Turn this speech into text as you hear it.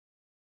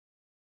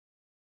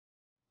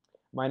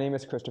My name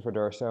is Christopher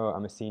Durso.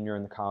 I'm a senior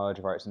in the College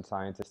of Arts and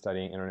Sciences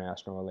studying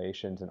international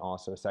relations and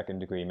also a second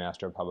degree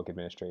Master of Public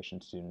Administration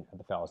student at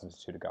the Fellows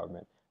Institute of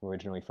Government. I'm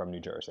originally from New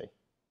Jersey.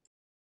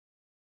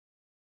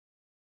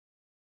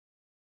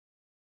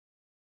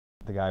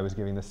 The guy was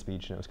giving the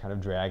speech and it was kind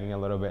of dragging a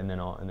little bit, and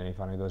then he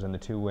finally goes, and the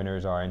two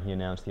winners are, and he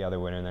announced the other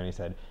winner, and then he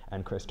said,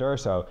 and Chris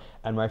Durso.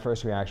 And my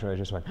first reaction was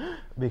just went,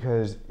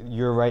 because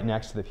you're right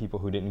next to the people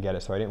who didn't get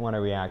it, so I didn't want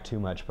to react too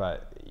much,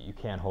 but you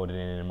can't hold it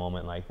in a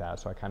moment like that,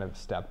 so I kind of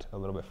stepped a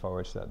little bit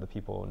forward so that the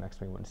people next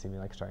to me wouldn't see me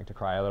like starting to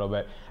cry a little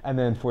bit. And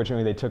then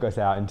fortunately they took us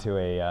out into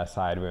a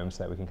side room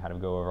so that we can kind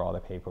of go over all the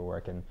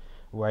paperwork. And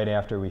right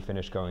after we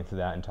finished going through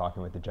that and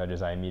talking with the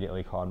judges, I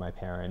immediately called my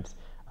parents.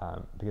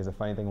 Because the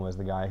funny thing was,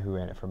 the guy who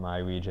ran it for my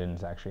region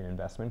is actually an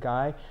investment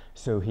guy,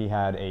 so he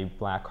had a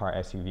black car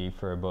SUV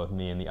for both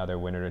me and the other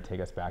winner to take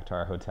us back to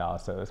our hotel.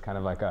 So it was kind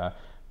of like a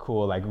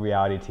cool like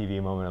reality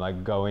TV moment,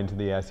 like go into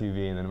the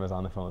SUV, and then was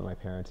on the phone with my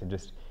parents, and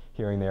just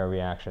hearing their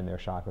reaction, their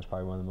shock was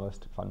probably one of the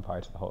most fun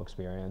parts of the whole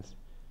experience.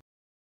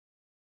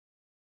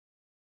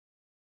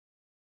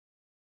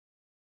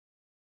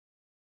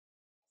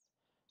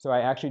 So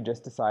I actually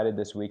just decided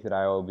this week that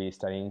I will be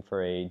studying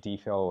for a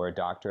DPhil or a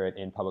doctorate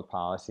in public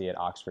policy at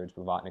Oxford's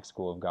Blavatnik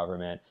School of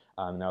Government.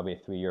 That'll be a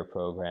 3-year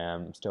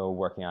program. I'm still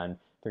working on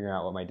figuring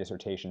out what my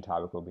dissertation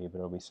topic will be, but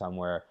it'll be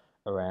somewhere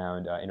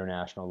around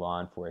international law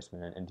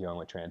enforcement and dealing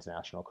with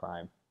transnational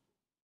crime.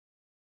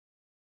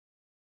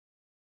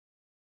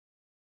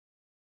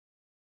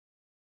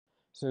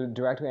 So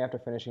directly after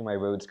finishing my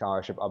Rhodes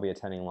Scholarship, I'll be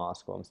attending law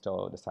school. I'm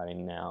still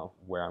deciding now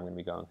where I'm going to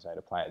be going because I'd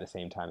apply at the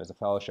same time as the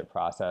fellowship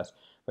process.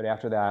 But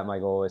after that, my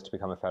goal is to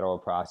become a federal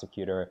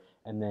prosecutor,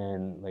 and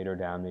then later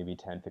down, maybe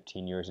 10,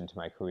 15 years into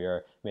my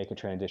career, make a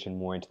transition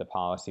more into the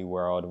policy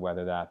world,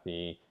 whether that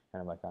be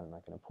kind of like I'm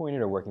like an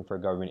appointed or working for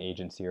a government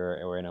agency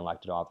or an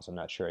elected office. I'm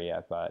not sure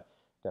yet, but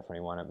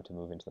definitely want to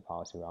move into the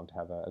policy realm to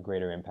have a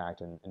greater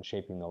impact in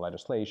shaping the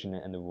legislation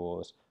and the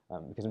rules.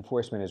 Because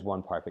enforcement is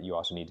one part, but you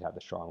also need to have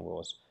the strong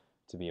rules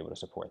to be able to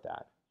support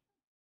that.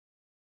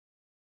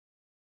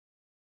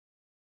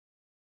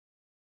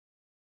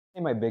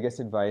 And my biggest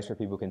advice for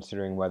people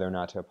considering whether or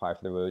not to apply for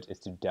the Rhodes is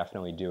to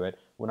definitely do it.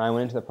 When I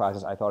went into the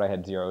process, I thought I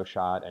had zero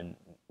shot, and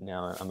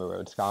now I'm a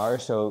Rhodes Scholar.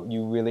 So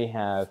you really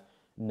have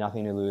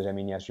nothing to lose. I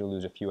mean, yes, you'll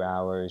lose a few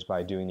hours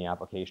by doing the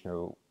application,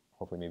 or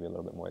hopefully maybe a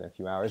little bit more than a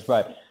few hours,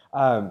 but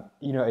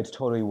it's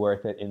totally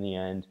worth it in the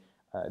end.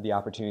 The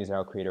opportunities that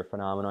I'll create are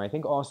phenomenal. I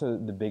think also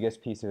the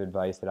biggest piece of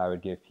advice that I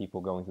would give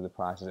people going through the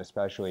process,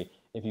 especially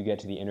if you get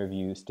to the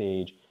interview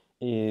stage,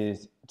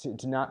 is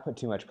to not put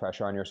too much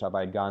pressure on yourself. I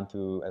had gone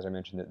through, as I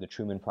mentioned, the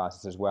Truman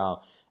process as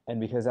well. And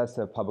because that's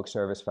the public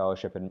service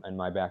fellowship and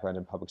my background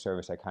in public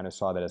service, I kind of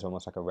saw that as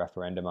almost like a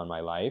referendum on my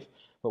life.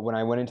 But when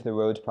I went into the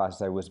Rhodes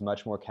process, I was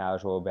much more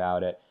casual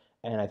about it.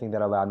 And I think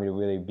that allowed me to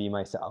really be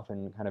myself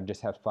and kind of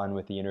just have fun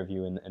with the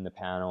interview and the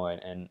panel.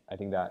 And I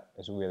think that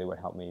is really what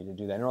helped me to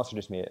do that. And it also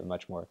just made it a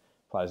much more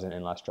pleasant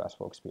and less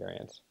stressful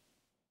experience.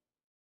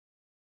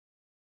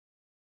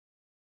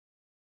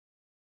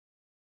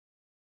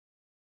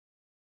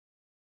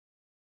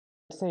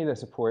 I'd say the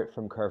support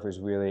from CURF is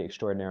really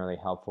extraordinarily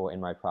helpful in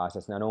my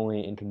process, not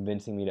only in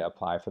convincing me to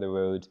apply for the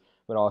Rhodes,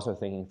 but also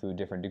thinking through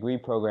different degree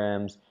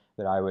programs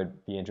that I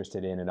would be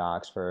interested in at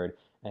Oxford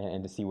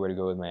and to see where to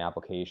go with my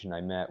application. I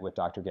met with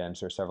Dr.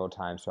 Genser several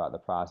times throughout the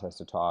process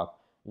to talk,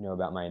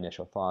 about my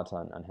initial thoughts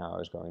on how I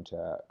was going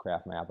to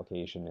craft my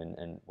application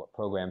and what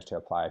programs to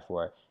apply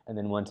for. And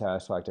then once I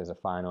was selected as a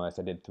finalist,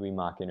 I did 3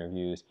 mock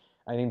interviews.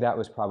 I think that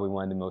was probably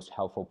one of the most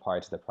helpful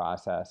parts of the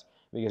process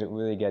because it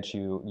really gets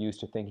you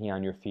used to thinking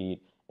on your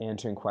feet,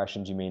 answering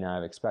questions you may not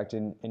have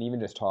expected, and even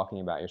just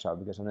talking about yourself,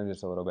 because sometimes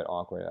it's a little bit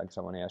awkward. Like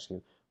someone asks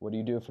you, what do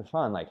you do for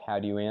fun? Like, how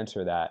do you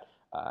answer that?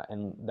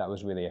 And that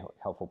was really a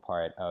helpful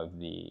part of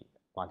the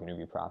mock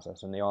interview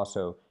process. And they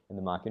also, in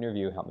the mock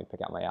interview, helped me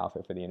pick out my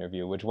outfit for the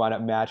interview, which wound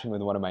up matching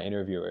with one of my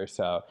interviewers.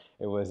 So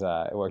it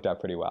worked out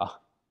pretty well.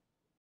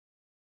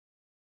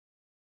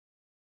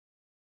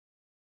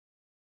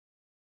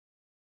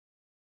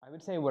 I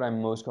would say what I'm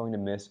most going to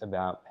miss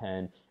about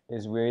Penn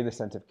is really the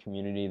sense of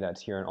community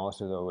that's here and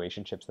also the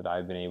relationships that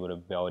I've been able to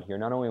build here,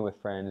 not only with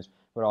friends,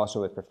 but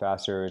also with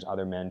professors,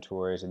 other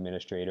mentors,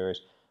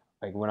 administrators.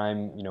 Like when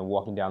I'm,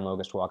 walking down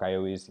Locust Walk, I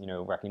always,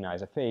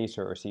 recognize a face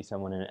or see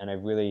someone, and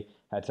I've really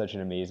had such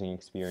an amazing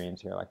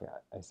experience here. Like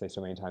I say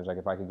so many times, like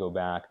if I could go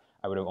back,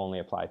 I would have only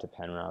applied to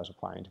Penn when I was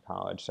applying to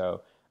college.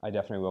 So I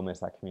definitely will miss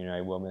that community.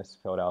 I will miss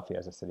Philadelphia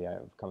as a city.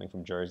 Coming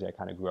from Jersey, I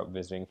kind of grew up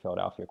visiting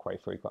Philadelphia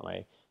quite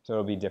frequently. So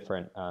it'll be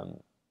different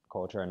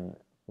culture, and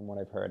from what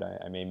I've heard,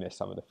 I may miss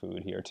some of the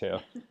food here too.